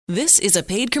This is a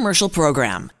paid commercial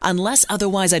program. Unless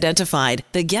otherwise identified,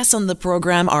 the guests on the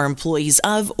program are employees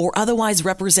of or otherwise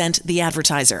represent the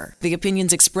advertiser. The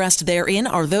opinions expressed therein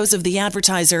are those of the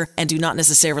advertiser and do not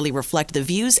necessarily reflect the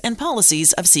views and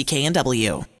policies of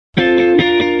CKNW.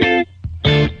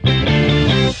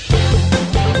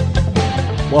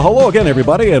 Well, hello again,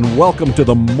 everybody, and welcome to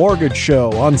The Mortgage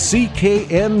Show on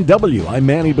CKNW. I'm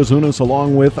Manny Bazunas,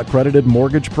 along with accredited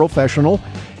mortgage professional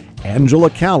Angela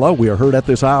Calla. We are heard at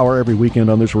this hour every weekend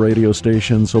on this radio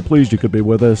station, so pleased you could be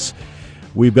with us.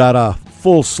 We've got a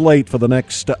full slate for the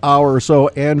next hour or so.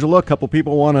 Angela, a couple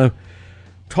people want to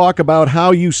talk about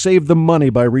how you save them money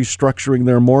by restructuring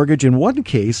their mortgage. In one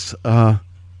case,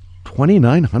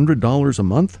 $2,900 a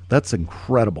month. That's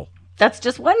incredible. That's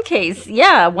just one case.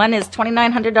 Yeah, one is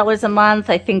 $2,900 a month.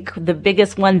 I think the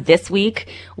biggest one this week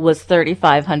was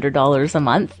 $3,500 a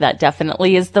month. That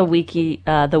definitely is the week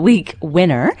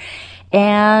winner.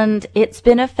 And it's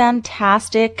been a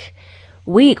fantastic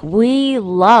week. We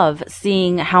love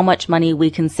seeing how much money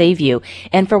we can save you.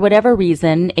 And for whatever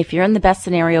reason, if you're in the best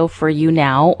scenario for you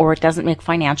now, or it doesn't make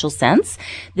financial sense,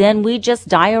 then we just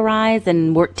diarize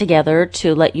and work together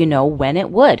to let you know when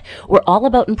it would. We're all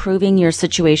about improving your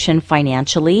situation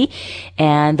financially,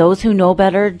 and those who know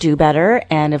better do better,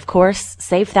 and of course,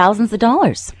 save thousands of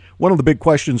dollars. One of the big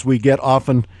questions we get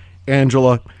often,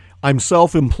 Angela, I'm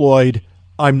self-employed.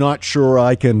 I'm not sure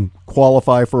I can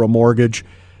qualify for a mortgage.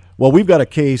 Well, we've got a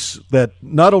case that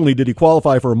not only did he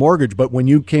qualify for a mortgage, but when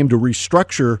you came to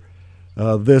restructure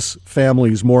this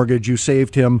family's mortgage, you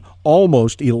saved him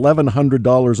almost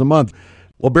 $1,100 a month.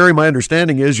 Well, Barry, my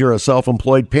understanding is you're a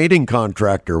self-employed painting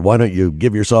contractor. Why don't you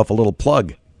give yourself a little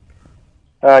plug?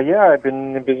 Yeah, I've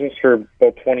been in business for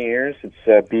about 20 years. It's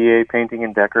BA Painting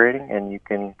and Decorating, and you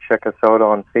can check us out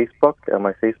on Facebook, on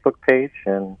my Facebook page,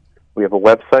 and we have a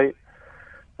website,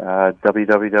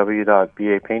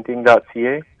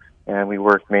 www.bapainting.ca. And we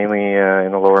work mainly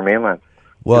in the Lower Mainland.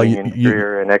 Well,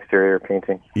 interior and exterior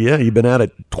painting. Yeah, you've been at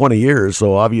it 20 years,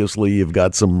 so obviously you've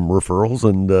got some referrals,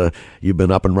 and you've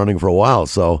been up and running for a while.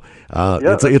 So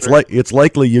it's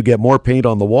likely you get more paint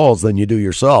on the walls than you do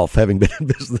yourself, having been in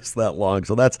business that long.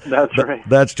 So that's right.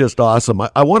 That's just awesome.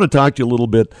 I want to talk to you a little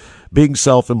bit. Being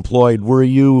self-employed, were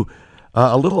you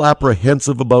a little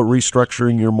apprehensive about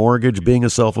restructuring your mortgage, being a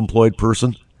self-employed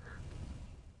person?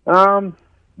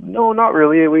 No, not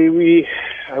really. We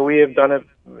have done it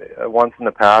once in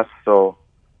the past, so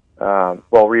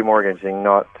remortgaging,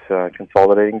 not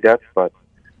consolidating debts, but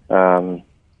I'm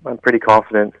pretty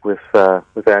confident with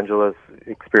Angela's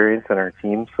experience and her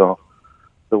team, so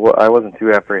I wasn't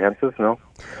too apprehensive. No.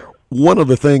 One of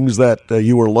the things that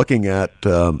you were looking at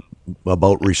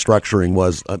about restructuring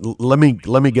was let me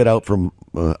get out from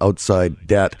outside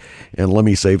debt and let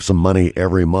me save some money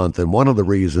every month. And one of the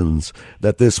reasons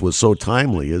that this was so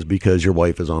timely is because your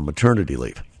wife is on maternity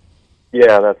leave.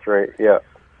 Yeah, that's right. Yeah,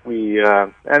 we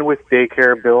and with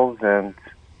daycare bills and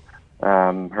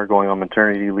her going on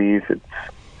maternity leave,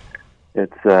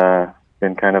 it's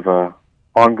been kind of a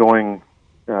ongoing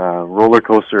roller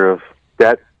coaster of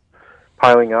debt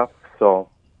piling up. So.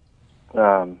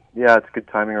 It's good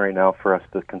timing right now for us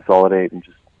to consolidate and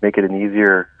just make it an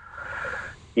easier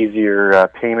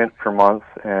payment per month,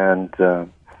 and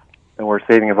we're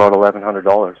saving about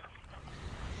 $1,100.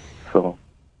 So,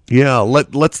 yeah,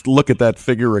 let's look at that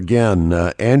figure again.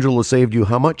 Angela saved you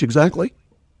how much exactly?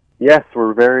 Yes,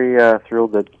 we're very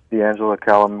thrilled that the Angela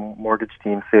Calla mortgage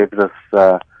team saved us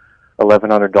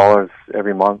 $1,100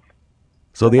 every month.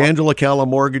 So the Angela Calla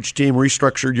mortgage team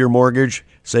restructured your mortgage,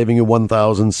 saving you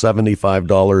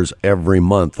 $1,075 every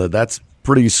month. That's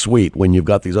pretty sweet when you've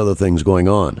got these other things going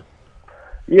on.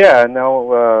 Yeah,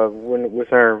 now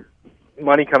with our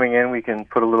money coming in, we can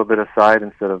put a little bit aside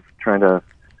instead of trying to,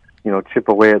 chip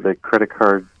away at the credit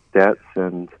card debts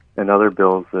and other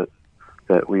bills that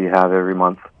we have every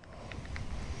month.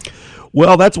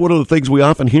 Well, that's one of the things we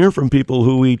often hear from people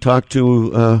who we talk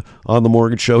to on the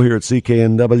Mortgage Show here at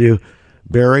CKNW.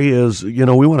 Barry, is, we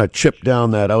want to chip down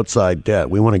that outside debt.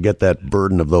 We want to get that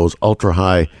burden of those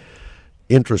ultra-high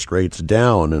interest rates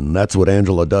down, and that's what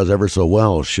Angela does ever so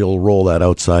well. She'll roll that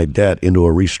outside debt into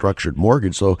a restructured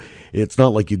mortgage, so it's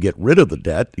not like you get rid of the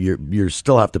debt. You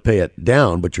still have to pay it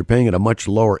down, but you're paying at a much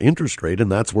lower interest rate,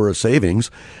 and that's where a savings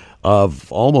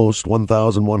of almost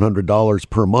 $1,100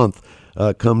 per month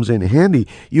comes in handy.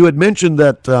 You had mentioned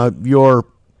that your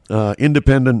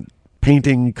independent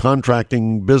painting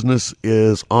contracting business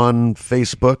is on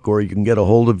Facebook, or you can get a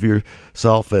hold of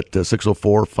yourself at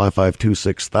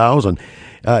 604-552-6000.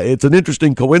 It's an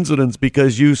interesting coincidence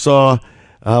because you saw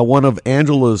one of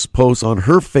Angela's posts on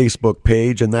her Facebook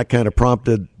page, and that kind of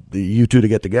prompted you two to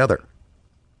get together.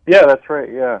 Yeah, that's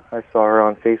right. Yeah, I saw her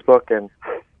on Facebook, and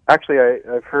actually,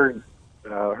 I've heard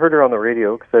her on the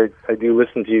radio because I do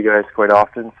listen to you guys quite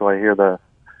often. So I hear the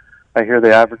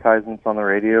advertisements on the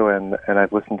radio, and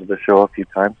I've listened to the show a few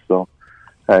times. So,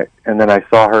 and then I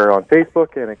saw her on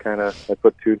Facebook, and I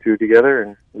put two and two together,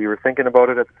 and we were thinking about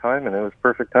it at the time, and it was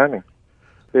perfect timing.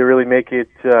 They really make it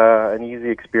an easy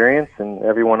experience, and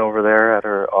everyone over there at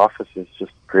her office is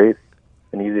just great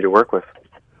and easy to work with.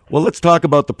 Well, let's talk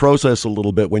about the process a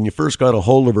little bit. When you first got a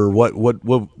hold of her,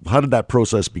 how did that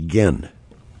process begin?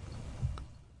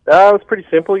 It was pretty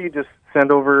simple. You just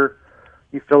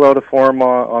you fill out a form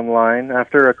online.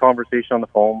 After a conversation on the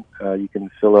phone, you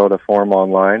can fill out a form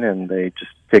online, and they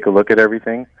just take a look at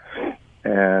everything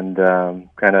and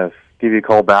kind of give you a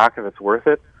call back if it's worth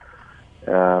it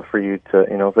for you to,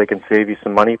 if they can save you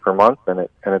some money per month, and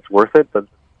it's worth it. But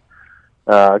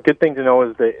a good thing to know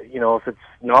is that, if it's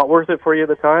not worth it for you at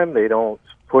the time, they don't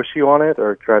push you on it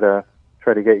or try to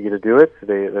get you to do it.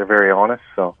 They're very honest,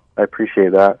 so I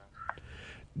appreciate that.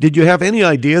 Did you have any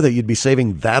idea that you'd be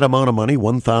saving that amount of money,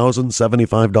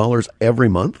 $1,075 every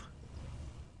month?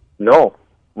 No,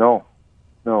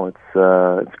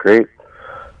 it's great.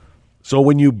 So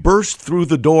when you burst through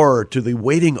the door to the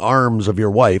waiting arms of your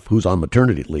wife, who's on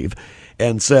maternity leave,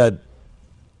 and said,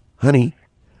 "Honey,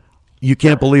 you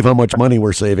can't believe how much money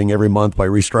we're saving every month by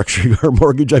restructuring our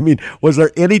mortgage." I mean, was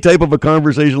there any type of a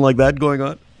conversation like that going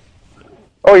on?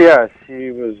 Oh yeah,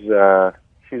 she was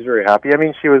very happy. I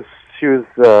mean, she was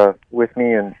with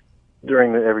me and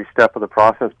during every step of the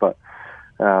process, but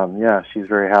yeah, she's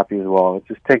very happy as well. It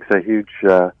just takes a huge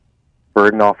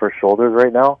burden off her shoulders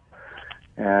right now,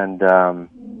 and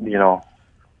you're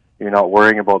not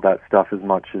worrying about that stuff as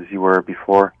much as you were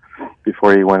before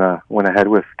you went ahead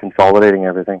with consolidating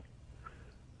everything.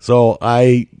 So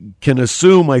I can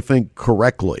assume, I think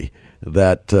correctly,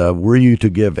 that were you to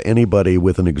give anybody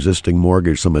with an existing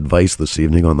mortgage some advice this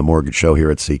evening on the Mortgage Show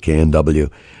here at CKNW,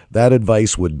 that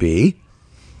advice would be?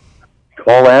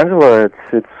 Call Angela.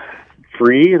 It's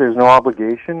free. There's no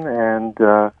obligation, and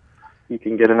you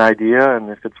can get an idea. And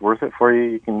if it's worth it for you,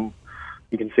 you can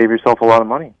save yourself a lot of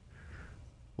money.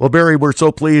 Well, Barry, we're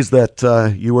so pleased that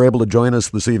you were able to join us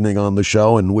this evening on the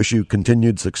show, and wish you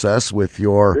continued success with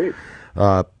your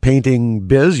painting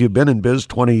biz. You've been in biz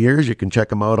 20 years. You can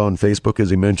check him out on Facebook, as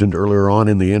he mentioned earlier on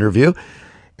in the interview.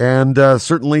 And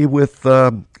certainly with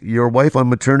your wife on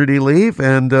maternity leave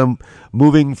and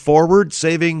moving forward,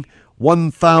 saving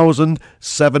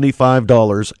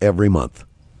 $1,075 every month.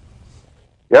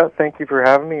 Yeah, thank you for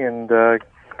having me. And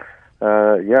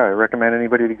I recommend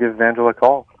anybody to give Angela a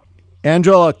call.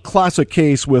 Angela, classic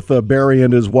case with Barry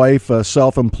and his wife,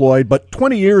 self-employed, but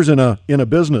 20 years in a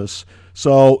business.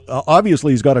 So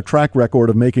obviously he's got a track record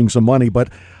of making some money, but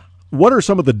what are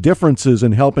some of the differences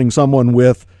in helping someone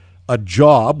with a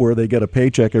job where they get a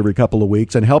paycheck every couple of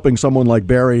weeks and helping someone like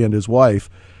Barry and his wife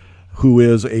who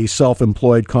is a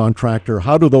self-employed contractor?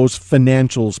 How do those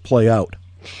financials play out?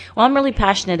 Well, I'm really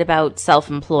passionate about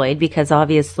self-employed because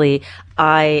obviously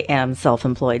I am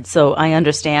self-employed. So I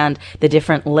understand the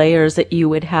different layers that you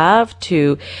would have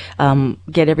to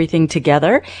get everything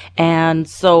together. And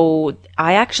so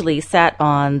I actually sat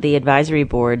on the advisory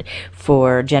board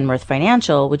for Genworth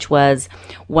Financial, which was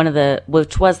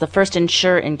the first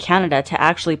insurer in Canada to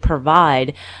actually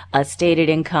provide a stated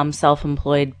income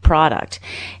self-employed product,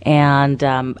 and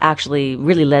actually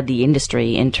really led the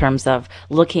industry in terms of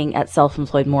looking at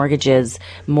self-employed mortgages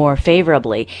more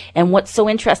favorably. And what's so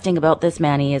interesting about this,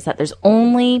 Manny, is that there's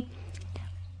only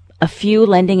a few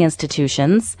lending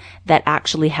institutions that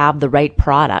actually have the right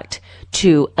product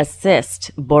to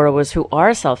assist borrowers who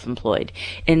are self-employed.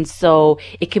 And so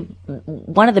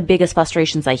one of the biggest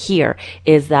frustrations I hear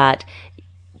is that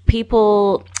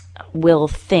people will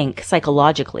think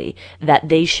psychologically that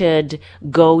they should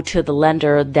go to the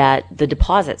lender that the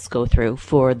deposits go through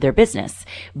for their business.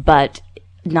 But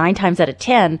 9 times out of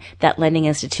 10, that lending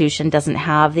institution doesn't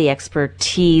have the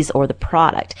expertise or the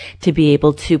product to be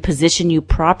able to position you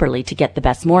properly to get the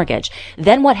best mortgage.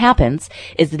 Then what happens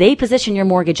is they position your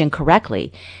mortgage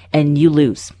incorrectly and you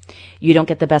lose. You don't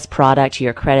get the best product,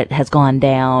 your credit has gone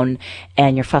down,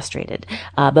 and you're frustrated.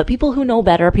 But people who know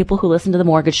better, people who listen to the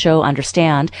Mortgage Show,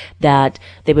 understand that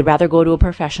they would rather go to a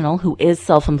professional who is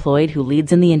self-employed, who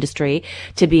leads in the industry,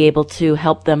 to be able to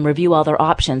help them review all their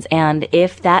options. And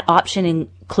if that option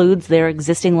includes their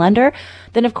existing lender,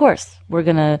 then of course we're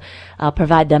going to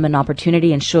provide them an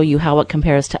opportunity and show you how it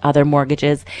compares to other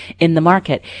mortgages in the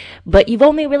market. But you've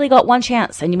only really got one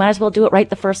chance, and you might as well do it right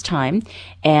the first time.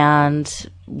 And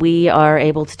we are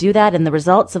able to do that. And the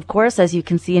results, of course, as you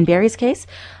can see in Barry's case,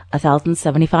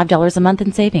 $1,075 a month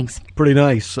in savings. Pretty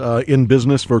nice. In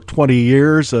business for 20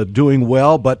 years, doing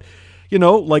well, but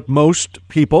like most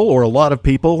people, or a lot of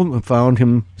people, found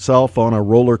himself on a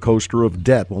roller coaster of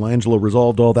debt. Well, Angelo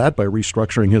resolved all that by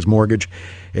restructuring his mortgage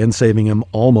and saving him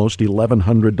almost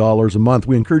 $1,100 a month.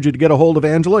 We encourage you to get a hold of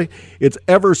Angela. It's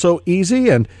ever so easy,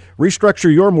 and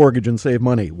restructure your mortgage and save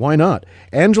money. Why not?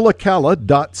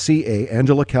 AngelaCalla.ca,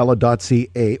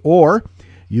 AngelaCalla.ca, or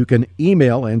you can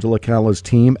email Angela Calla's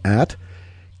team at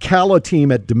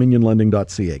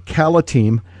callateam@dominionlending.ca,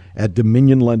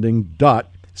 callateam@dominionlending.ca.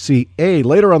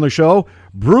 Later on the show,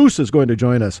 Bruce is going to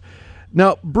join us.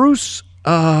 Now, Bruce,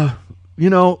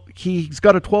 he's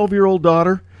got a 12-year-old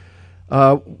daughter,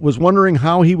 was wondering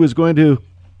how he was going to,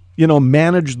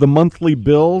 manage the monthly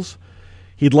bills.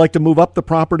 He'd like to move up the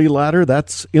property ladder.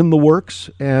 That's in the works,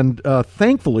 and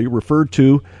thankfully referred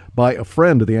to by a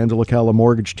friend of the Angela Calla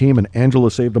mortgage team, and Angela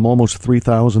saved him almost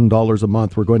 $3,000 a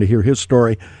month. We're going to hear his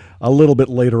story a little bit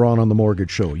later on The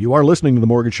Mortgage Show. You are listening to The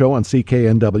Mortgage Show on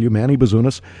CKNW. Manny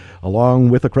Bazunas, along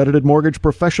with accredited mortgage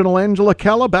professional Angela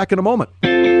Calla. Back in a moment.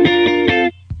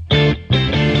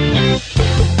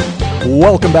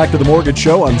 Welcome back to The Mortgage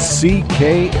Show on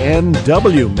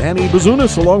CKNW. Manny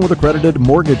Bazunas, along with accredited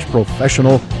mortgage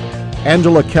professional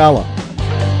Angela Calla.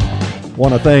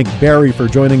 Want to thank Barry for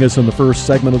joining us in the first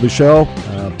segment of the show.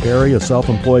 Barry, a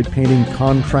self-employed painting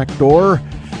contractor,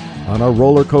 on a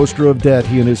roller coaster of debt,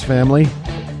 he and his family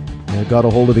got a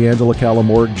hold of the Angela Calla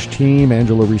mortgage team.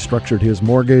 Angela restructured his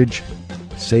mortgage,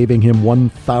 saving him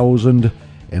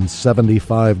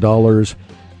 $1,075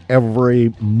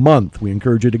 every month. We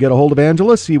encourage you to get a hold of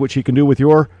Angela, see what she can do with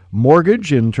your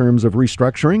mortgage in terms of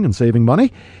restructuring and saving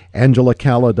money.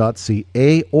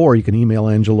 AngelaCalla.ca, or you can email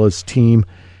Angela's team,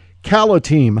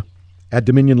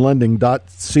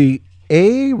 callateam@dominionlending.ca.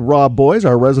 Rob Boys,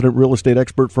 our resident real estate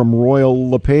expert from Royal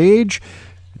LePage,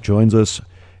 joins us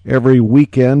every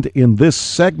weekend. In this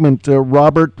segment,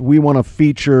 Robert, we want to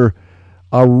feature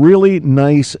a really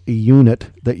nice unit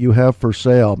that you have for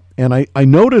sale. And I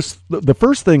noticed the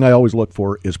first thing I always look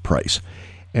for is price.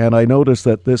 And I noticed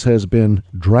that this has been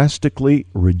drastically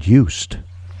reduced.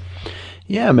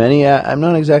 Yeah, Manny, I'm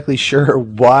not exactly sure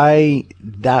why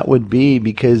that would be,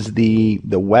 because the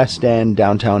West End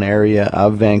downtown area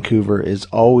of Vancouver is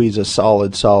always a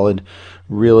solid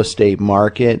real estate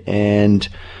market, and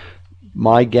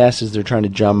my guess is they're trying to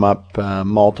drum up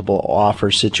multiple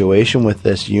offer situation with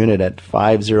this unit at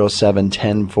 507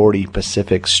 1040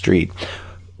 Pacific Street.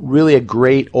 Really a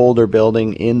great older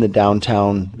building in the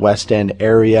downtown West End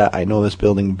area. I know this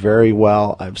building very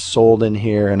well. I've sold in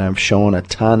here, and I've shown a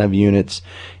ton of units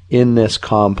in this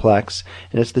complex.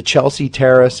 And it's the Chelsea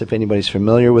Terrace, if anybody's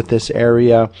familiar with this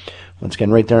area. Once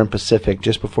again, right there in Pacific,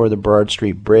 just before the Broad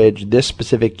Street Bridge. This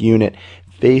specific unit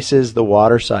faces the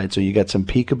water side, so you got some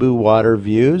peekaboo water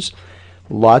views.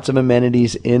 Lots of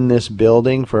amenities in this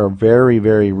building for a very,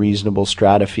 very reasonable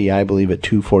strata fee, I believe, at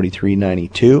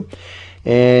 $243.92.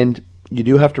 And you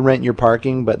do have to rent your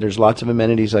parking, but there's lots of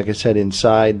amenities, like I said,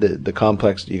 inside the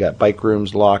complex. You got bike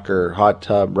rooms, locker, hot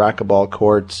tub, racquetball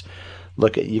courts.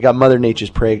 You got Mother Nature's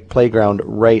playground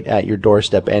right at your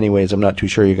doorstep anyways. I'm not too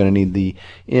sure you're going to need the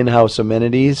in-house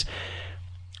amenities.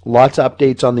 Lots of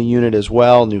updates on the unit as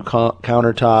well. New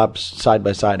countertops,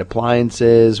 side-by-side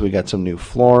appliances. We got some new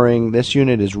flooring. This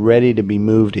unit is ready to be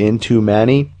moved into,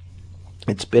 Manny.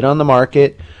 It's been on the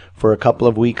market for a couple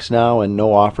of weeks now, and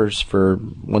no offers for,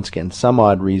 once again, some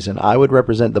odd reason. I would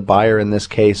represent the buyer in this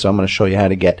case, so I'm going to show you how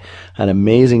to get an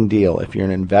amazing deal. If you're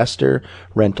an investor,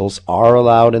 rentals are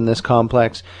allowed in this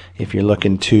complex. If you're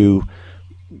looking to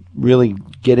really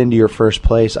get into your first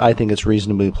place, I think it's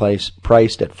reasonably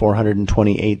priced at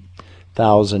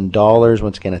 $428,000.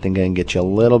 Once again, I think I can get you a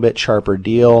little bit sharper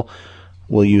deal.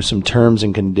 We'll use some terms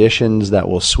and conditions that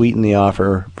will sweeten the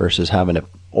offer versus having to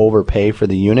overpay for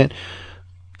the unit.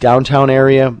 Downtown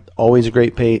area, always a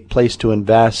great place to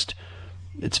invest.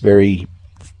 It's very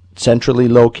centrally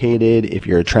located. If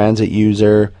you're a transit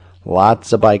user,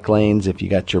 lots of bike lanes if you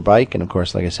got your bike. And of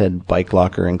course, like I said, bike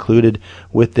locker included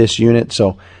with this unit.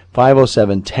 So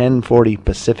 507 1040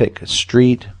 Pacific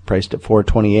Street, priced at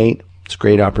 $428. It's a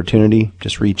great opportunity.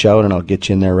 Just reach out and I'll get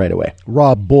you in there right away.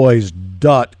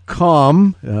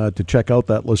 RobBoys.com to check out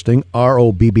that listing,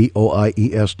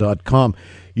 ROBBOIES.com.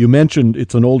 You mentioned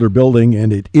it's an older building,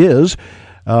 and it is.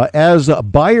 As a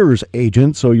buyer's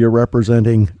agent, so you're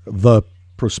representing the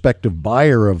prospective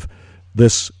buyer of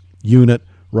this unit,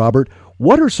 Robert,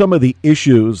 what are some of the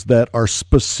issues that are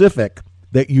specific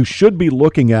that you should be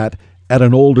looking at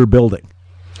an older building?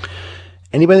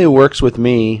 Anybody who works with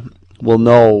me will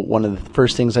know one of the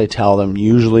first things I tell them,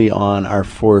 usually on our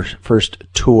first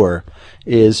tour,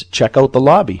 is check out the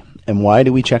lobby. And why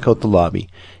do we check out the lobby?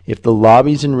 If the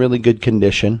lobby's in really good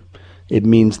condition, it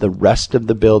means the rest of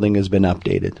the building has been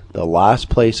updated. The last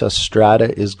place a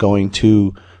strata is going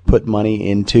to put money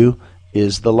into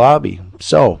is the lobby.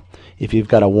 So if you've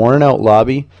got a worn out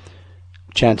lobby,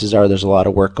 chances are there's a lot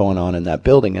of work going on in that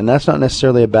building. And that's not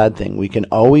necessarily a bad thing. We can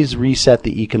always reset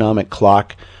the economic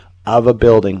clock of a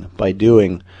building by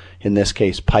doing, in this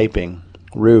case, piping,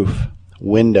 roof,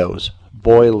 windows,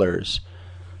 boilers,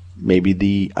 maybe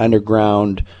the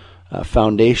underground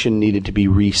foundation needed to be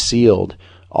resealed.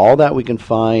 All that we can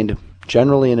find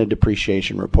generally in a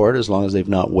depreciation report, as long as they've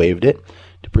not waived it.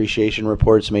 Depreciation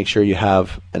reports, make sure you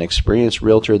have an experienced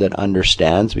realtor that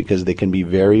understands, because they can be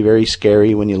very, very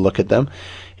scary when you look at them.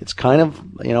 It's kind of,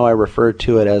 I refer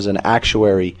to it as an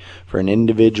actuary for an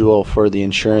individual for the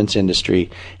insurance industry,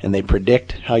 and they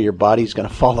predict how your body's going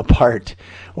to fall apart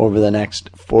over the next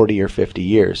 40 or 50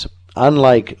 years.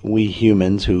 Unlike we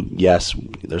humans, who, yes,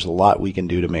 there's a lot we can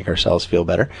do to make ourselves feel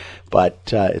better, but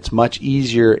it's much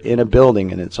easier in a building,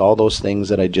 and it's all those things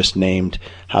that I just named,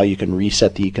 how you can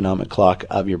reset the economic clock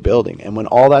of your building. And when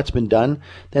all that's been done,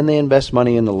 then they invest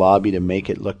money in the lobby to make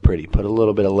it look pretty, put a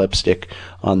little bit of lipstick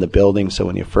on the building so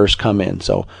when you first come in.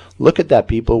 So look at that,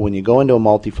 people. When you go into a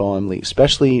multifamily,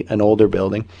 especially an older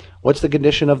building, what's the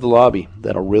condition of the lobby?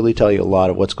 That'll really tell you a lot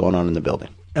of what's going on in the building.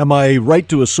 Am I right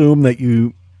to assume that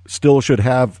you still should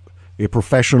have a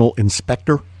professional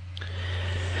inspector?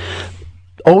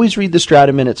 Always read the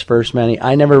strata minutes first, Manny.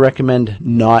 I never recommend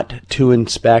not to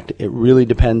inspect. It really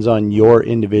depends on your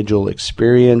individual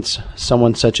experience.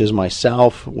 Someone such as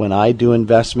myself, when I do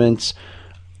investments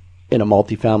in a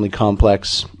multifamily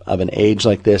complex of an age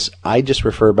like this, I just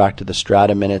refer back to the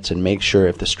strata minutes and make sure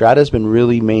if the strata has been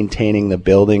really maintaining the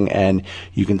building and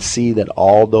you can see that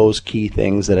all those key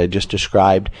things that I just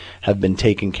described have been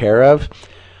taken care of.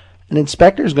 An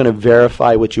inspector is going to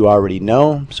verify what you already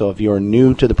know. So if you're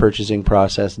new to the purchasing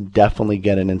process, definitely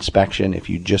get an inspection. If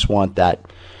you just want that,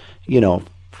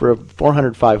 for a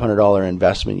 $400, $500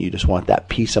 investment, you just want that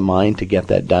peace of mind to get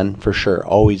that done, for sure,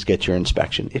 always get your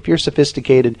inspection. If you're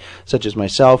sophisticated, such as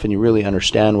myself, and you really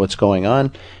understand what's going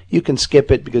on, you can skip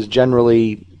it, because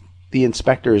generally the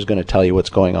inspector is going to tell you what's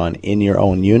going on in your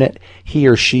own unit. He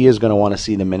or she is going to want to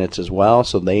see the minutes as well,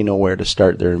 so they know where to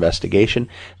start their investigation.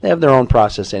 They have their own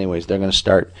process anyways. They're going to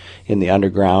start in the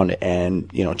underground and,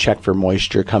 check for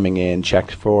moisture coming in,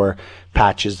 check for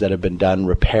patches that have been done,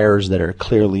 repairs that are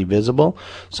clearly visible.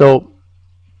 So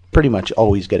pretty much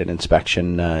always get an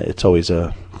inspection. It's always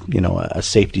a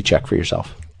safety check for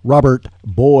yourself. Robert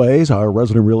Boys, our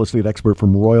resident real estate expert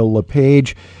from Royal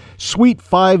LePage, Suite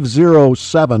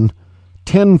 507,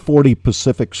 1040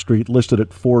 Pacific Street, listed at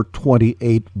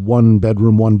 $428, 1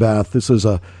 bedroom, 1 bath. This is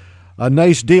a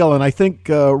nice deal, and I think,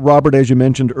 Robert, as you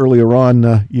mentioned earlier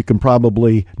on, you can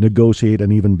probably negotiate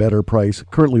an even better price.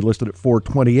 Currently listed at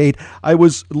 $428. I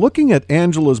was looking at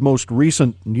Angela's most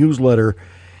recent newsletter,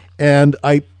 and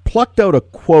I plucked out a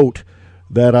quote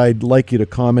that I'd like you to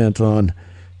comment on,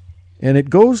 and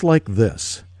it goes like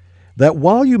this: that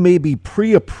while you may be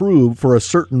pre-approved for a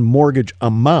certain mortgage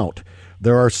amount,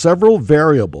 there are several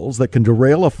variables that can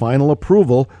derail a final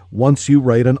approval once you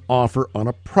write an offer on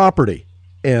a property.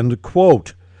 End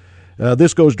quote.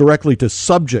 This goes directly to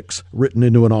subjects written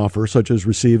into an offer, such as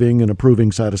receiving and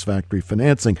approving satisfactory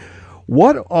financing.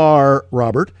 What are,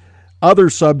 Robert, other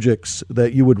subjects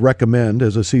that you would recommend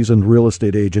as a seasoned real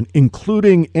estate agent,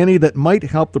 including any that might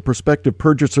help the prospective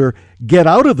purchaser get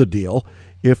out of the deal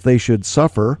if they should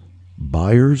suffer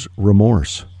buyer's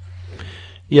remorse?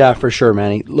 Yeah, for sure,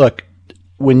 Manny. Look,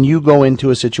 when you go into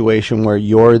a situation where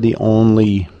you're the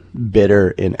only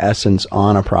bidder, in essence,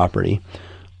 on a property,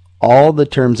 all the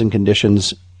terms and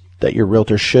conditions that your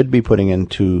realtor should be putting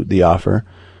into the offer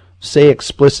say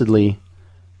explicitly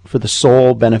for the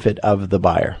sole benefit of the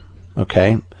buyer.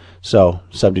 Okay? So,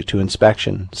 subject to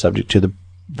inspection, subject to the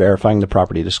verifying the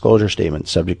property disclosure statement,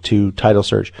 subject to title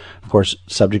search, of course,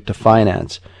 subject to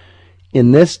finance.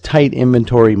 In this tight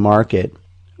inventory market,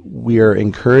 we are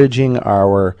encouraging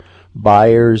our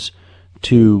buyers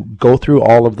to go through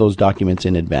all of those documents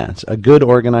in advance. A good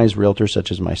organized realtor such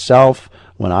as myself,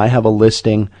 when I have a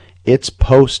listing, it's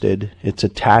posted, it's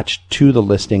attached to the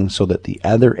listing so that the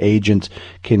other agents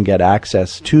can get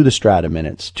access to the strata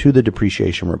minutes, to the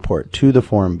depreciation report, to the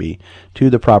Form B, to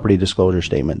the property disclosure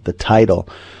statement, the title.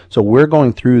 So we're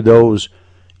going through those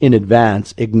in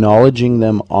advance, acknowledging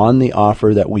them on the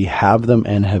offer that we have them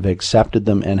and have accepted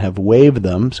them and have waived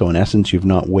them. So in essence, you've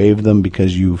not waived them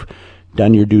because you've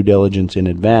done your due diligence in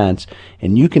advance,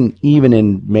 and you can even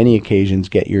in many occasions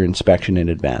get your inspection in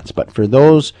advance. But for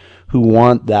those who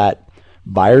want that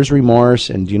buyer's remorse,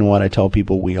 and you know what? I tell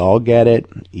people we all get it.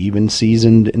 Even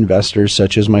seasoned investors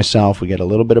such as myself, we get a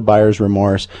little bit of buyer's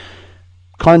remorse.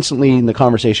 Constantly in the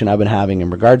conversation I've been having in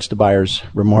regards to buyer's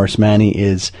remorse, Manny,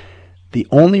 is the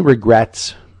only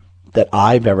regrets that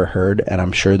I've ever heard, and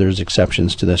I'm sure there's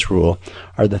exceptions to this rule,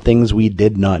 are the things we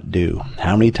did not do.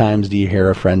 How many times do you hear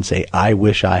a friend say, I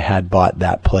wish I had bought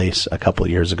that place a couple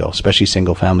of years ago, especially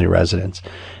single family residents?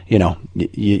 You know,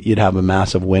 you'd have a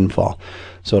massive windfall.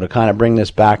 So to kind of bring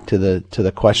this back to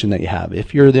the question that you have,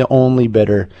 if you're the only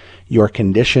bidder, your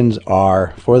conditions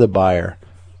are for the buyer,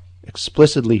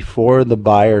 explicitly for the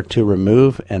buyer to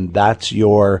remove, and that's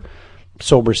your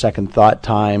sober second thought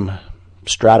time.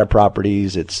 Strata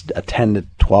Properties, it's a 10 to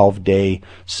 12 day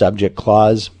subject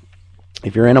clause.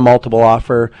 If you're in a multiple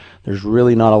offer, there's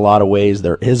really not a lot of ways.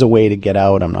 There is a way to get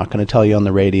out. I'm not going to tell you on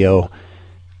the radio.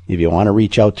 If you want to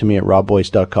reach out to me at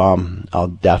robboyce.com, I'll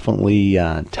definitely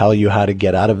tell you how to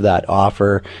get out of that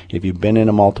offer. If you've been in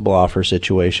a multiple offer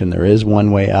situation, there is one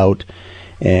way out.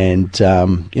 And,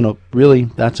 really,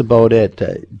 that's about it.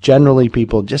 Generally,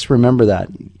 people, just remember that.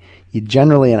 You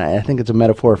generally, and I think it's a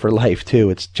metaphor for life too,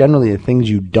 it's generally the things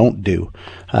you don't do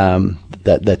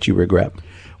that you regret.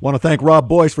 Want to thank Rob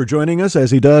Boyce for joining us,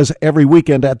 as he does every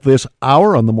weekend at this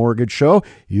hour on The Mortgage Show.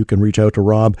 You can reach out to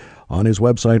Rob on his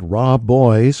website,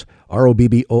 robboyce,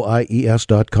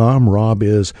 ROBBOIES.com. Rob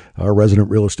is our resident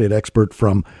real estate expert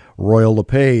from Royal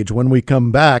LePage. When we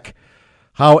come back,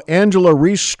 how Angela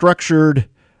restructured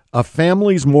a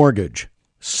family's mortgage,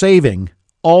 saving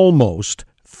almost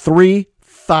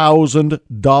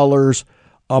 $3,000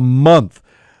 a month.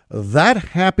 That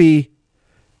happy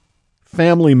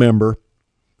family member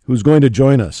who's going to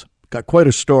join us got quite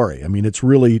a story. I mean, it's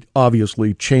really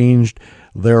obviously changed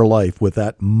their life with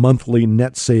that monthly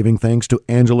net saving thanks to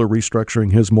Angela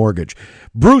restructuring his mortgage.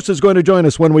 Bruce is going to join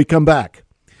us when we come back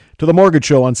to The Mortgage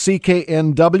Show on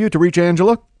CKNW. To reach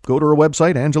Angela, go to her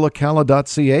website,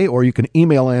 angelacalla.ca, or you can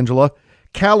email Angela,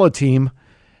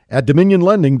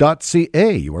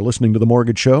 callateam@dominionlending.ca. You are listening to The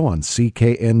Mortgage Show on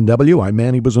CKNW. I'm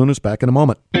Manny Bazunas. Back in a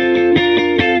moment.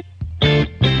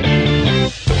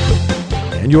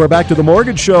 And you are back to The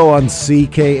Mortgage Show on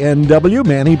CKNW.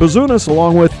 Manny Bazunas,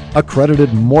 along with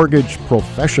accredited mortgage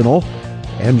professional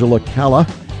Angela Calla.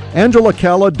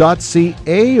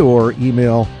 angelacalla.ca, or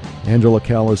email Angela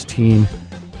Calla's team,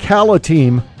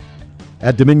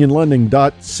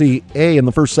 callateam@dominionlending.ca. In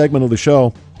the first segment of the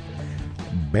show,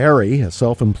 Barry, a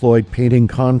self-employed painting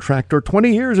contractor,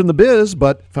 20 years in the biz,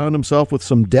 but found himself with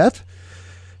some debt,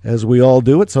 as we all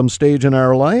do at some stage in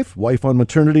our life. Wife on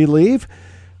maternity leave.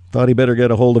 Thought he better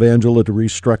get a hold of Angela to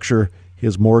restructure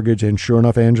his mortgage, and sure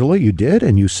enough, Angela, you did,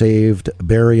 and you saved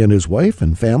Barry and his wife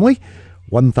and family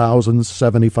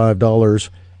 $1,075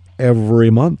 every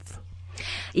month.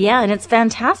 Yeah, and it's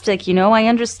fantastic. You know, I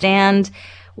understand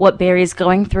what Barry's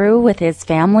going through with his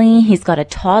family. He's got a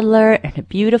toddler and a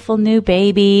beautiful new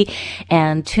baby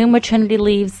and 2 maternity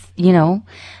leaves, you know,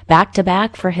 back to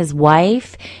back for his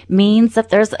wife means that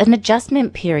there's an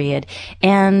adjustment period.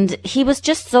 And he was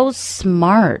just so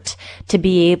smart to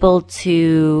be able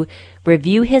to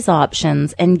review his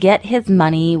options and get his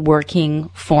money working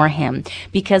for him,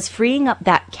 because freeing up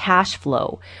that cash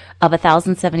flow of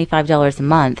 $1,075 a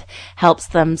month helps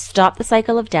them stop the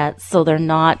cycle of debt, so they're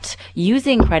not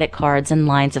using credit cards and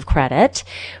lines of credit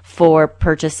for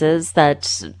purchases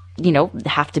that, you know,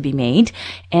 have to be made,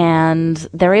 and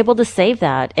they're able to save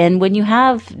that. And when you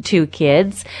have 2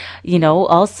 kids, you know,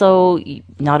 also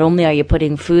not only are you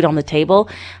putting food on the table,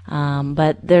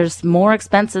 but there's more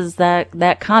expenses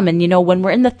that come. And, you know, when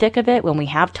we're in the thick of it, when we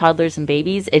have toddlers and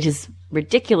babies, it is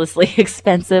ridiculously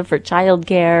expensive for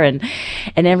childcare and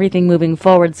everything moving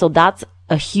forward. So that's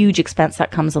a huge expense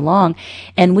that comes along.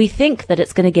 And we think that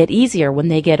it's going to get easier when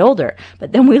they get older.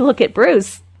 But then we look at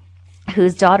Bruce,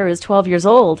 whose daughter is 12 years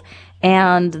old,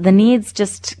 and the needs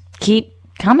just keep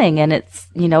coming. And it's,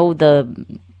 you know, the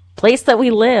place that we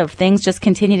live, things just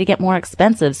continue to get more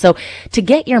expensive. So to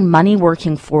get your money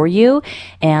working for you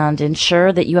and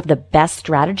ensure that you have the best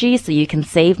strategy so you can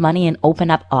save money and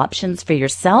open up options for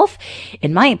yourself,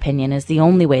 in my opinion, is the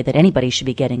only way that anybody should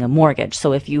be getting a mortgage.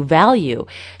 So if you value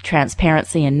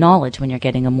transparency and knowledge when you're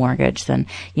getting a mortgage, then,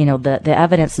 you know, the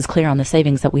evidence is clear on the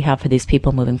savings that we have for these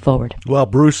people moving forward. Well,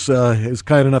 Bruce is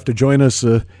kind enough to join us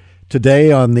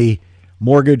today on the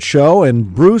Mortgage Show.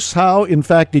 And Bruce, how, in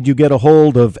fact, did you get a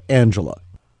hold of Angela?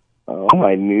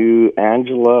 I knew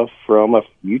Angela from a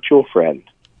mutual friend.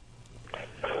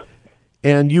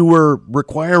 And you were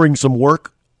requiring some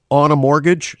work on a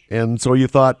mortgage, and so you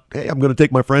thought, hey, I'm going to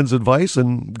take my friend's advice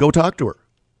and go talk to her.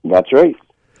 That's right.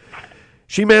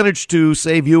 She managed to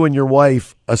save you and your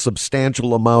wife a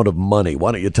substantial amount of money.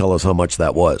 Why don't you tell us how much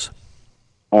that was?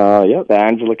 The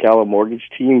Angela Calla mortgage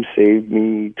team saved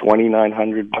me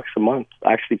 $2,900 a month.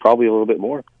 Actually, probably a little bit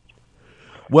more.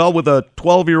 Well, with a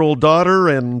 12-year-old daughter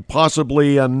and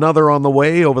possibly another on the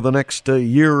way over the next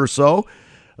year or so,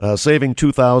 saving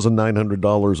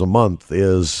 $2,900 a month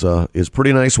is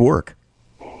pretty nice work.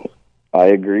 I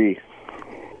agree.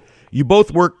 You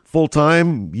both work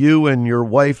full-time, you and your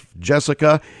wife,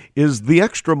 Jessica. Is the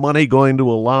extra money going to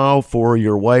allow for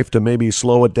your wife to maybe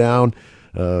slow it down,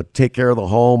 take care of the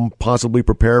home, possibly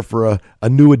prepare for a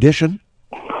new addition?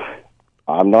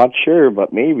 I'm not sure,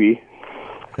 but maybe.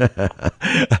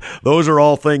 Those are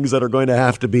all things that are going to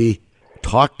have to be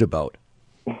talked about.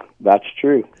 That's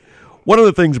true. One of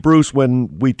the things, Bruce,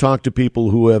 when we talk to people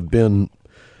who have been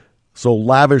so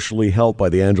lavishly helped by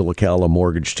the Angela Calla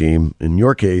mortgage team, in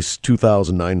your case,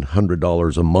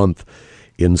 $2,900 a month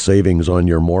in savings on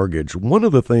your mortgage, one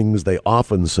of the things they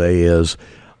often say is,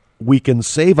 we can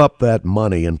save up that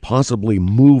money and possibly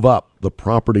move up the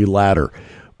property ladder.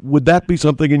 Would that be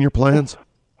something in your plans?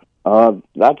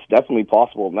 That's definitely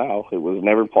possible now. It was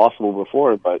never possible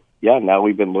before, but yeah, now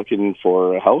we've been looking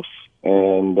for a house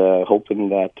and hoping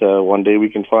that one day we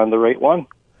can find the right one.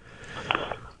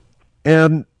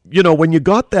 And, you know, when you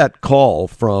got that call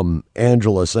from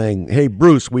Angela saying, hey,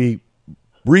 Bruce, we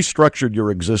restructured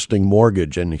your existing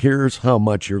mortgage and here's how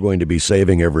much you're going to be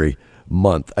saving every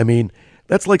month. I mean,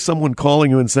 that's like someone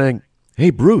calling you and saying, hey,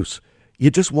 Bruce,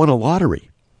 you just won a lottery.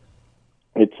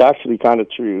 It's actually kind of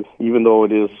true, even though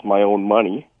it is my own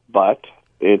money, but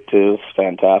it is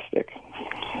fantastic.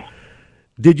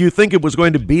 Did you think it was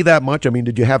going to be that much? I mean,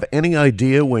 did you have any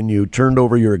idea when you turned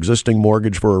over your existing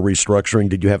mortgage for a restructuring,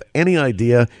 did you have any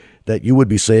idea that you would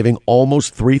be saving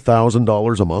almost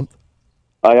 $3,000 a month?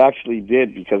 I actually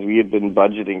did, because we had been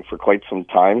budgeting for quite some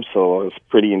time, so I was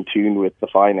pretty in tune with the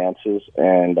finances,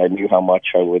 and I knew how much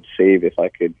I would save if I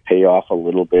could pay off a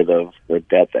little bit of the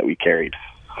debt that we carried.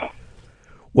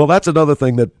 Well, that's another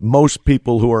thing that most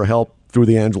people who are helped through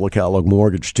the Angela Calla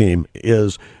mortgage team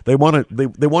is they want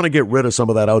to get rid of some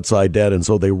of that outside debt, and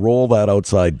so they roll that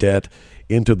outside debt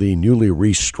into the newly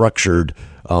restructured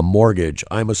mortgage.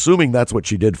 I'm assuming that's what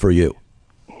she did for you.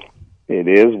 It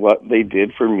is what they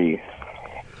did for me.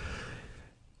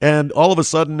 And all of a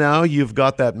sudden now you've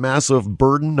got that massive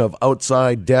burden of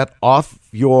outside debt off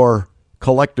your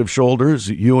collective shoulders,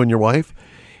 you and your wife,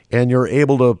 and you're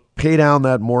able to pay down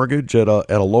that mortgage at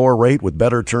a lower rate with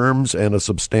better terms and a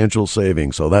substantial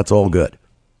saving. So that's all good.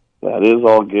 That is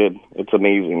all good. It's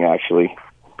amazing, actually.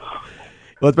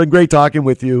 Well, it's been great talking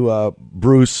with you,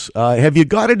 Bruce. Have you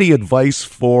got any advice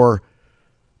for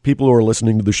people who are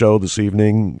listening to the show this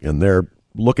evening and they're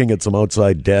looking at some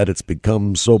outside debt? It's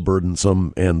become so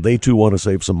burdensome and they too want to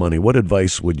save some money. What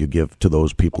advice would you give to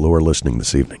those people who are listening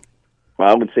this evening?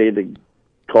 I would say to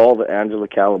call the Angela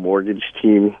Calla mortgage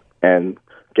team and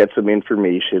get some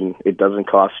information. It doesn't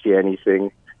cost you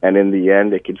anything, and in the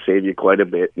end, it could save you quite a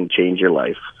bit and change your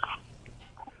life.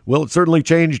 Well, it certainly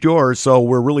changed yours, so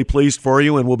we're really pleased for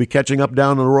you, and we'll be catching up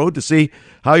down the road to see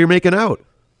how you're making out.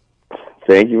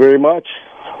 Thank you very much.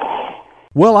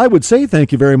 Well, I would say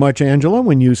thank you very much, Angela,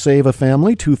 when you save a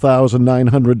family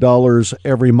 $2,900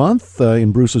 every month.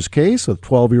 In Bruce's case, a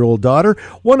 12-year-old daughter.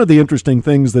 One of the interesting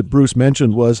things that Bruce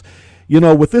mentioned was, you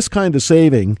know, with this kind of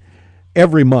saving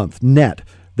every month, net,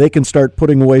 they can start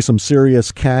putting away some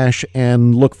serious cash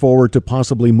and look forward to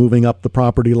possibly moving up the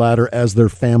property ladder as their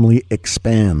family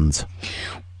expands.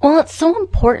 Well, it's so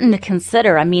important to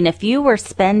consider. I mean, if you were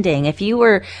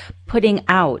putting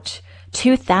out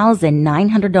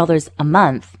 $2,900 a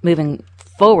month moving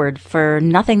forward for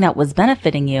nothing that was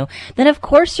benefiting you, then of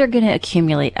course you're going to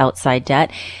accumulate outside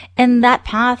debt. And that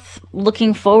path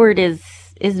looking forward is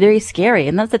very scary.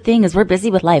 And that's the thing, is we're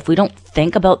busy with life. We don't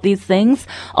think about these things.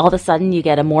 All of a sudden you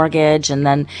get a mortgage and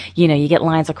then, you know, you get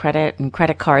lines of credit and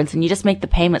credit cards and you just make the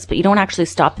payments, but you don't actually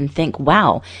stop and think,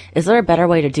 wow, is there a better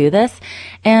way to do this?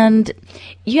 And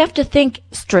you have to think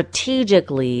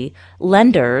strategically.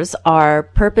 Lenders are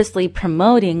purposely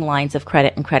promoting lines of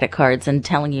credit and credit cards and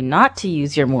telling you not to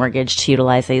use your mortgage to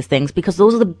utilize these things because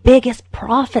those are the biggest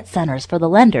profit centers for the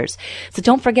lenders. So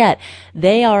don't forget,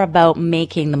 they are about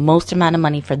making the most amount of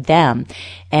money for them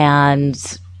and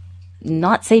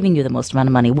not saving you the most amount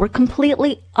of money. We're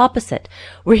completely opposite.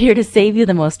 We're here to save you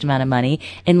the most amount of money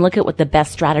and look at what the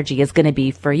best strategy is going to be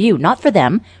for you, not for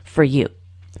them, for you.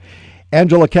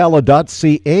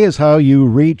 AngelaCalla.ca is how you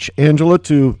reach Angela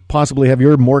to possibly have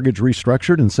your mortgage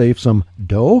restructured and save some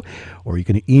dough. Or you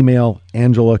can email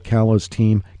Angela Calla's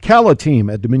team,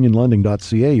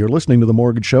 CallaTeam@DominionLending.ca. You're listening to The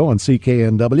Mortgage Show on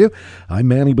CKNW. I'm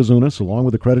Manny Bazunas, along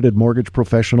with accredited mortgage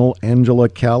professional Angela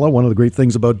Calla. One of the great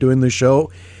things about doing this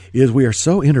show is we are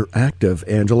so interactive,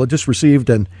 Angela. Just received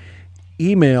an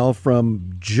email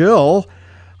from Jill.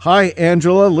 Hi,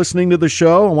 Angela, listening to the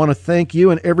show. I want to thank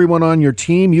you and everyone on your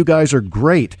team. You guys are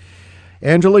great.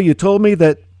 Angela, you told me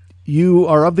that you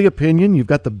are of the opinion you've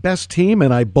got the best team,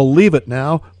 and I believe it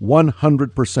now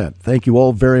 100%. Thank you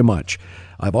all very much.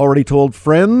 I've already told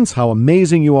friends how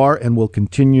amazing you are and will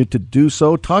continue to do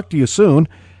so. Talk to you soon,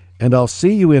 and I'll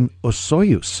see you in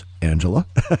Osoyoos, Angela.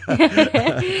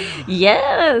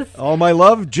 Yes. All my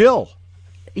love, Jill.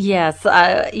 Yes,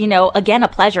 again, a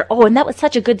pleasure. Oh, and that was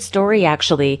such a good story,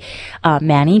 actually,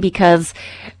 Manny, because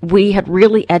we had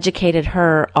really educated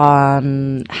her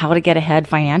on how to get ahead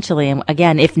financially. And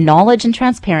again, if knowledge and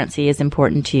transparency is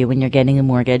important to you when you're getting a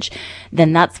mortgage,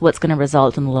 then that's what's going to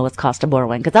result in the lowest cost of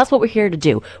borrowing, because that's what we're here to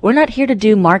do. We're not here to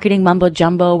do marketing mumbo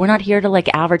jumbo. We're not here to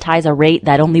advertise a rate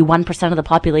that only 1% of the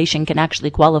population can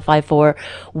actually qualify for.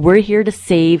 We're here to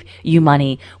save you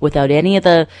money without any of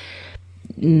the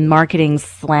marketing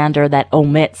slander that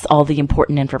omits all the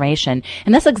important information.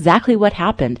 And that's exactly what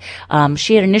happened.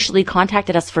 She had initially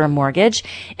contacted us for a mortgage,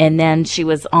 and then she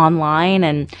was online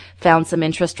and found some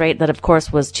interest rate that, of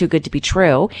course, was too good to be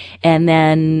true. And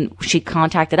then she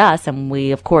contacted us, and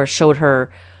we, of course, showed her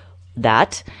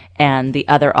that and the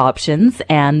other options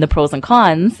and the pros and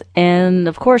cons. And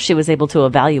of course, she was able to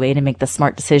evaluate and make the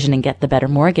smart decision and get the better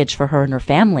mortgage for her and her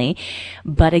family.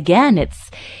 But again,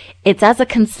 it's as a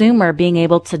consumer being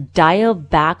able to dial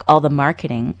back all the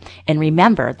marketing and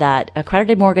remember that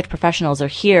accredited mortgage professionals are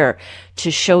here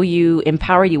to show you,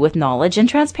 empower you with knowledge and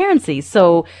transparency.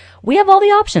 So we have all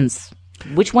the options.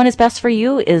 Which one is best for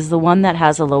you is the one that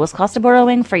has the lowest cost of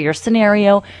borrowing for your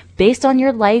scenario based on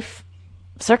your life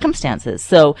circumstances.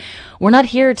 So we're not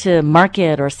here to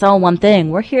market or sell one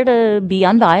thing. We're here to be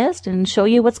unbiased and show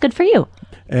you what's good for you.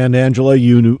 And Angela,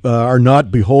 you are not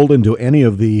beholden to any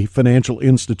of the financial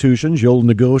institutions. You'll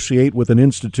negotiate with an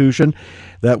institution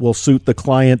that will suit the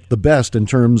client the best in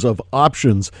terms of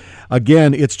options.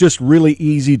 Again, it's just really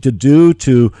easy to do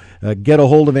to get a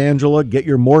hold of Angela, get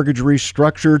your mortgage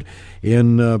restructured.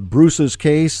 In Bruce's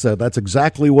case, that's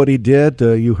exactly what he did.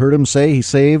 You heard him say he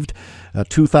saved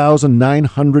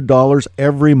 $2,900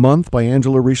 every month by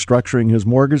Angela restructuring his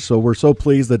mortgage. So we're so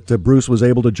pleased that Bruce was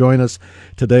able to join us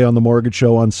today on The Mortgage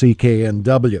Show on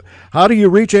CKNW. How do you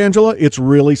reach Angela? It's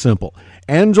really simple.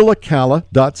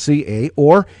 AngelaCalla.ca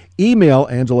or email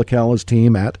Angela Calla's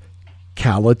team at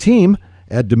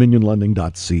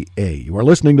CallaTeam@DominionLending.ca. You are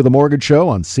listening to The Mortgage Show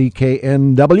on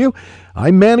CKNW.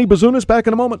 I'm Manny Bazunas. Back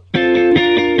in a moment.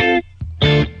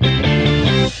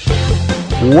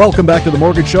 Welcome back to The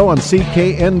Mortgage Show on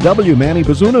CKNW. Manny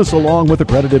Bazunas along with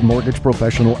accredited mortgage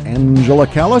professional Angela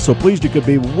Calla. So pleased you could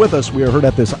be with us. We are heard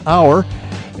at this hour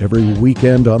every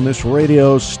weekend on this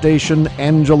radio station,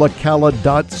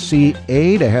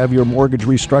 AngelaCalla.ca, to have your mortgage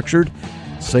restructured,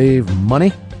 save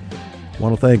money. I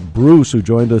want to thank Bruce, who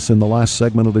joined us in the last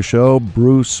segment of the show.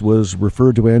 Bruce was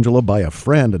referred to Angela by a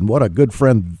friend, and what a good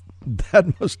friend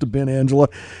that must have been, Angela.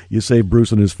 You save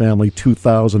Bruce and his family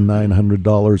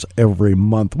 $2,900 every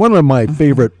month. One of my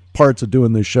favorite parts of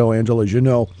doing this show, Angela, as you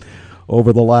know,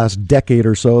 over the last decade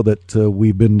or so that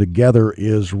we've been together,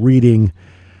 is reading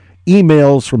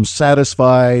emails from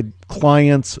satisfied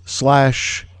clients /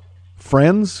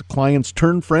 friends, clients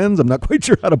turn friends. I'm not quite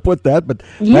sure how to put that, but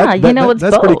that's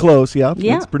both. Pretty close. Yeah,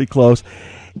 yeah, it's pretty close.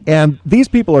 And these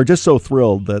people are just so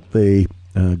thrilled that they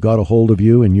got a hold of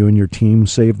you and you and your team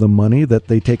saved them money, that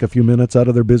they take a few minutes out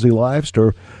of their busy lives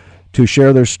to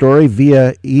share their story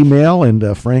via email.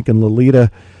 And Frank and Lolita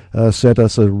sent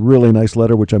us a really nice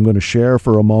letter, which I'm going to share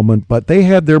for a moment. But they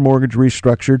had their mortgage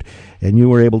restructured, and you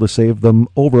were able to save them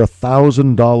over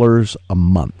 $1,000 a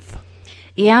month.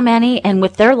 Yeah, Manny. And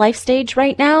with their life stage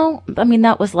right now, I mean,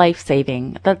 that was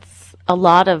life-saving. That's a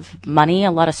lot of money,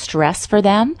 a lot of stress for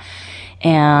them.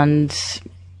 And,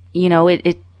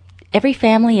 every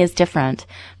family is different.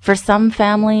 For some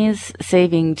families,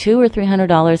 saving $200 or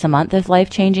 $300 a month is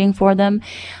life-changing for them.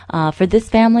 For this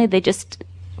family, they just,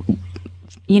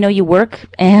 you work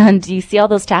and you see all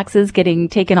those taxes getting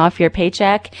taken off your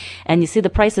paycheck, and you see the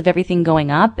price of everything going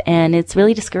up, and it's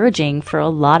really discouraging for a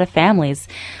lot of families.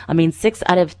 I mean, 6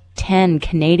 out of 10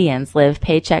 Canadians live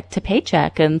paycheck to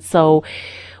paycheck. And so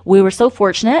we were so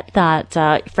fortunate that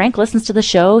Frank listens to the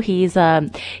show. He's a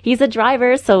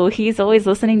driver, so he's always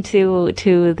listening to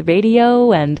the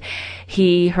radio, and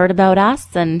he heard about us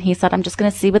and he said, I'm just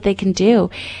going to see what they can do.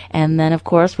 And then, of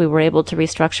course, we were able to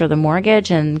restructure the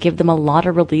mortgage and give them a lot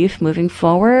of relief moving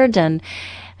forward, and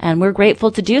we're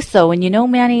grateful to do so.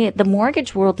 And Manny, the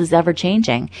mortgage world is ever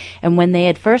changing. And when they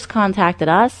had first contacted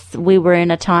us, we were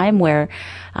in a time where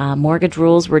mortgage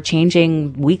rules were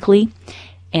changing weekly.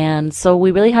 And so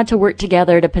we really had to work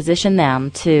together to position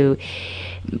them to,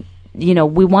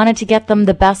 we wanted to get them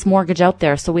the best mortgage out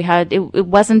there. So we had, it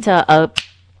wasn't a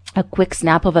quick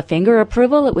snap of a finger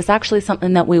approval. It was actually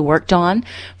something that we worked on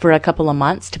for a couple of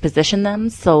months to position them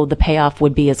so the payoff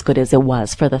would be as good as it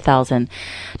was for the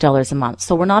 $1,000 a month.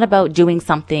 So we're not about doing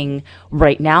something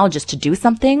right now just to do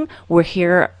something. We're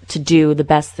here to do the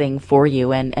best thing for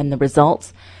you, and the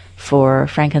results for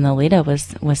Frank and Lolita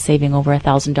was saving over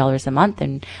 $1,000 a month,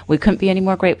 and we couldn't be any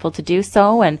more grateful to do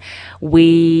so. And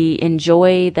we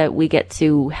enjoy that we get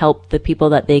to help the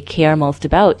people that they care most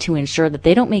about to ensure that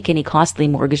they don't make any costly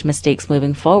mortgage mistakes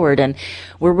moving forward. And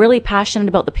we're really passionate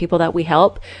about the people that we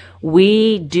help.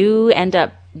 We do end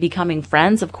up becoming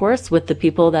friends, of course, with the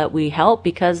people that we help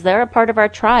because they're a part of our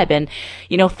tribe. And,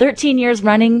 13 years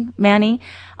running, Manny,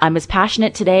 I'm as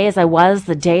passionate today as I was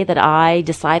the day that I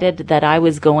decided that I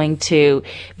was going to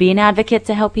be an advocate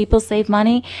to help people save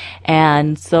money.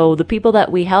 And so the people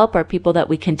that we help are people that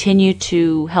we continue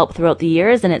to help throughout the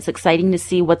years, and it's exciting to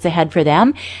see what's ahead for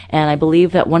them. And I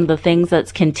believe that one of the things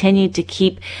that's continued to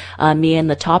keep me in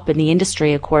the top in the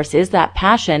industry, of course, is that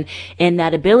passion and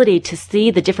that ability to see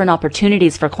the different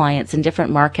opportunities for clients in different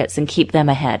markets and keep them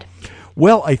ahead.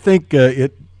 Well, I think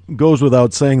it goes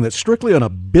without saying that strictly on a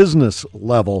business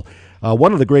level,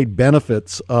 one of the great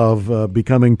benefits of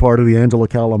becoming part of the Angela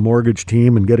Calla mortgage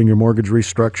team and getting your mortgage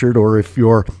restructured, or if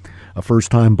you're a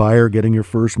first-time buyer getting your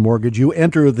first mortgage, you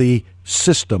enter the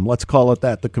system, let's call it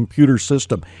that, the computer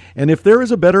system. And if there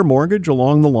is a better mortgage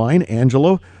along the line,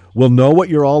 Angela will know what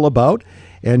you're all about,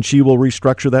 and she will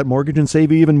restructure that mortgage and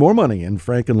save you even more money. In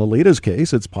Frank and Lolita's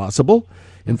case, it's possible.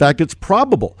 In fact, it's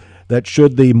probable that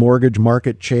should the mortgage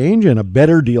market change and a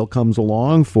better deal comes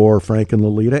along for Frank and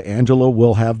Lolita, Angela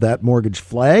will have that mortgage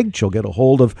flagged. She'll get a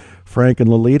hold of Frank and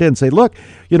Lolita and say, look,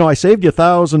 I saved you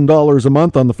 $1,000 a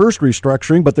month on the first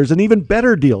restructuring, but there's an even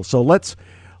better deal. So let's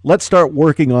start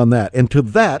working on that. And to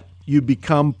that, you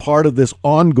become part of this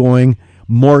ongoing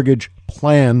mortgage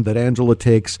plan that Angela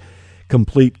takes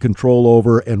complete control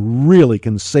over and really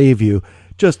can save you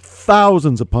just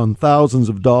thousands upon thousands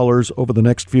of dollars over the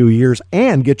next few years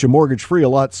and get your mortgage free a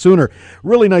lot sooner.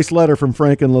 Really nice letter from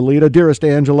Frank and Lolita. Dearest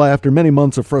Angela, after many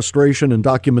months of frustration and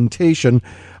documentation,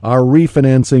 our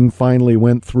refinancing finally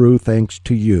went through thanks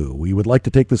to you. We would like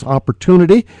to take this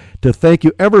opportunity to thank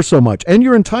you ever so much and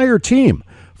your entire team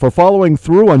for following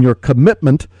through on your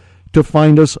commitment to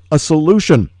find us a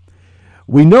solution.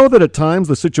 We know that at times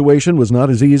the situation was not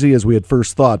as easy as we had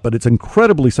first thought, but it's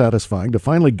incredibly satisfying to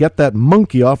finally get that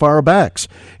monkey off our backs.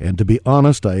 And to be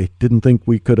honest, I didn't think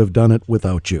we could have done it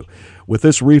without you. With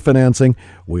this refinancing,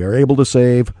 we are able to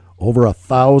save over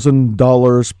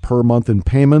 $1,000 per month in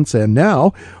payments, and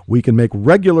now we can make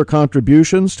regular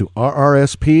contributions to our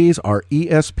RRSPs, our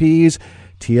ESPs,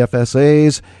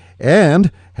 TFSAs,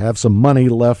 and have some money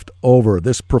left over.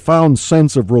 This profound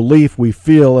sense of relief we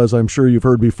feel, as I'm sure you've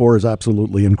heard before, is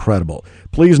absolutely incredible.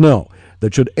 Please know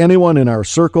that should anyone in our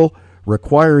circle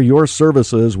require your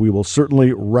services, we will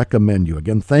certainly recommend you.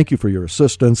 Again, thank you for your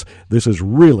assistance. This is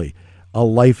really a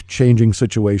life-changing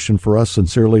situation for us.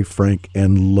 Sincerely, Frank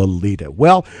and Lolita.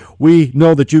 Well, we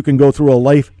know that you can go through a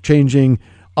life-changing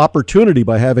opportunity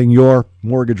by having your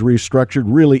mortgage restructured.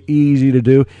 Really easy to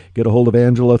do. Get a hold of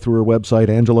Angela through her website,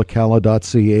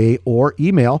 angelacalla.ca, or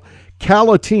email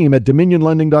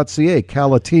callateam@dominionlending.ca,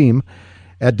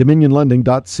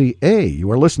 callateam@dominionlending.ca. You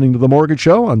are listening to The Mortgage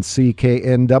Show on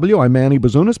CKNW. I'm Manny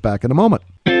Bazunas. Back in a moment.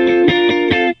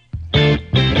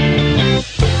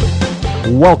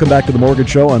 Welcome back to The Mortgage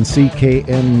Show on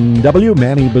CKNW.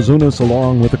 Manny Bazunas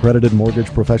along with accredited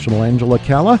mortgage professional Angela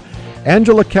Calla.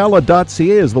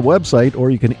 AngelaCalla.ca is the website,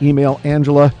 or you can email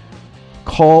Angela,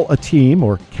 call a team,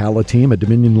 or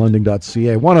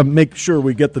callateam@dominionlending.ca. I want to make sure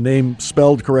we get the name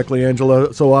spelled correctly,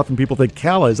 Angela. So often people think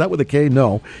Calla, is that with a K?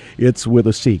 No, it's with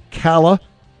a C.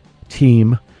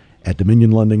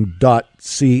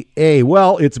 callateam@dominionlending.ca.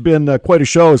 Well, it's been quite a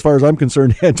show as far as I'm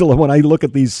concerned, Angela. When I look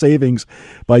at these savings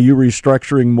by you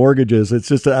restructuring mortgages, it's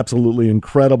just absolutely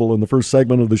incredible. In the first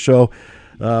segment of the show,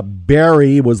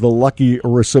 Barry was the lucky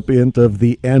recipient of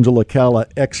the Angela Calla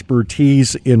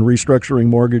expertise in restructuring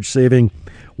mortgage, saving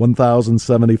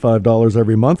 $1,075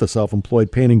 every month, a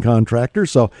self-employed painting contractor,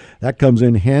 so that comes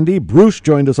in handy. Bruce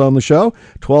joined us on the show.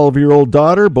 12-year-old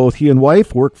daughter, both he and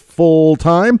wife work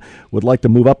full-time, would like to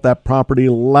move up that property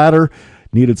ladder,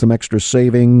 needed some extra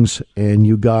savings, and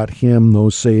you got him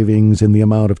those savings in the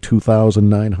amount of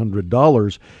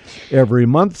 $2,900 every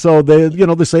month. So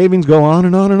the savings go on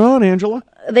and on and on, Angela.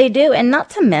 They do, and not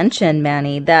to mention,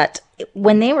 Manny, that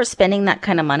when they were spending that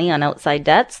kind of money on outside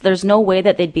debts, there's no way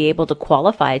that they'd be able to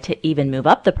qualify to even move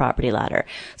up the property ladder.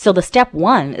 So the step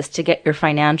one is to get your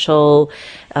financial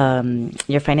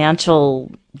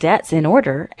debts in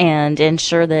order and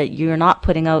ensure that you're not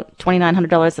putting out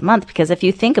 $2,900 a month. Because if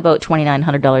you think about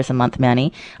 $2,900 a month,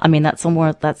 Manny, I mean, that's a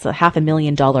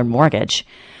 $500,000 mortgage.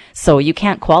 So you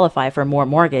can't qualify for more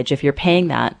mortgage if you're paying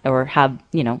that or have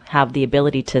the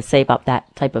ability to save up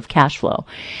that type of cash flow.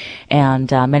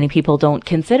 And many people don't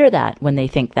consider that when they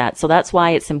think that. So that's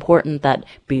why it's important that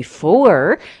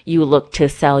before you look to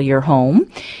sell your home,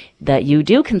 that you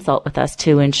do consult with us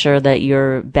to ensure that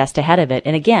you're best ahead of it.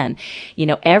 And again,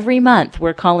 every month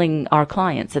we're calling our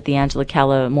clients at the Angela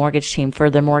Calla mortgage team for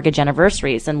their mortgage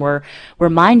anniversaries, and we're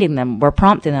reminding them, we're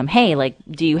prompting them, hey,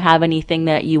 do you have anything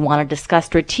that you want to discuss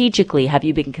strategically? Have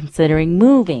you been considering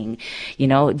moving?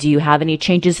 Do you have any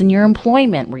changes in your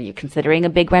employment? Were you considering a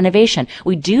big renovation?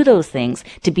 We do those things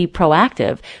to be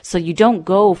proactive, so you don't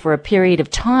go for a period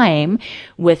of time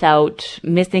without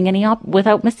missing any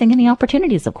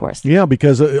opportunities, of course. Yeah,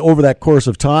 because over that course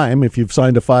of time, if you've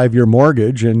signed a 5-year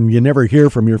mortgage and you never hear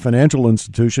from your financial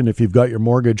institution, if you've got your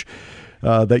mortgage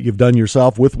that you've done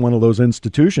yourself with one of those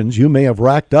institutions, you may have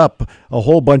racked up a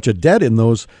whole bunch of debt in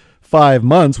those 5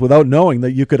 months without knowing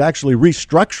that you could actually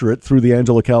restructure it through the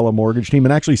Angela Calla mortgage team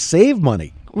and actually save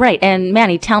money. Right. And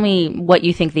Manny, tell me what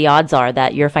you think the odds are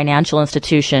that your financial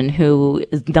institution, whose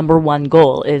number one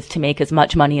goal is to make as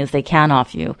much money as they can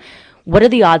off you, what are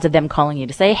the odds of them calling you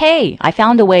to say, hey, I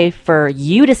found a way for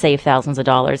you to save thousands of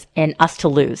dollars and us to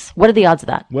lose? What are the odds of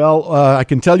that? Well, I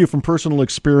can tell you from personal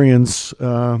experience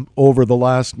over the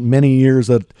last many years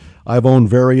that I've owned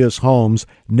various homes,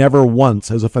 never once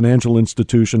has a financial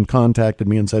institution contacted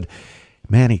me and said,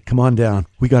 Manny, come on down.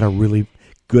 We got a really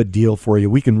good deal for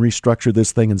you. We can restructure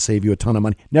this thing and save you a ton of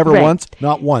money. Never once,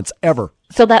 not once, ever.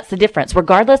 So that's the difference.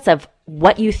 Regardless of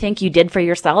what you think you did for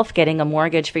yourself, getting a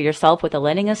mortgage for yourself with a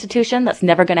lending institution, that's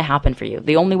never going to happen for you.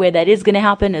 The only way that is going to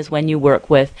happen is when you work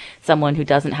with someone who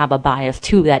doesn't have a bias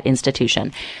to that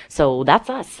institution. So that's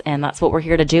us, and that's what we're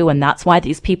here to do, and that's why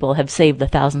these people have saved the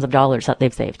thousands of dollars that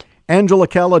they've saved.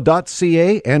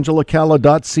 AngelaCalla.ca,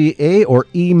 AngelaCalla.ca, or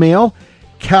email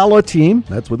Calla Team,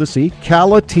 that's with a C,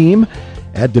 Calla Team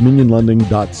at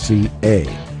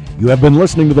DominionLending.ca. You have been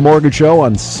listening to The Mortgage Show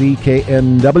on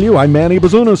CKNW. I'm Manny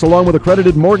Bazunas, along with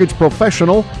accredited mortgage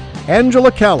professional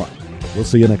Angela Calla. We'll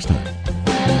see you next time.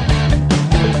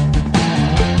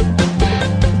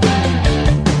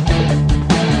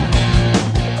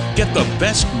 Get the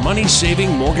best money-saving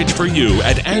mortgage for you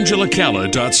at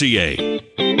AngelaCalla.ca.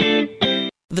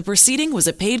 The proceeding was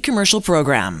a paid commercial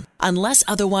program. Unless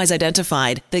otherwise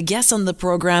identified, the guests on the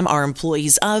program are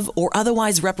employees of or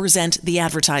otherwise represent the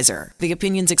advertiser. The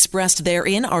opinions expressed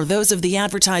therein are those of the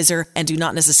advertiser and do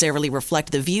not necessarily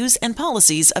reflect the views and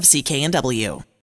policies of CKNW.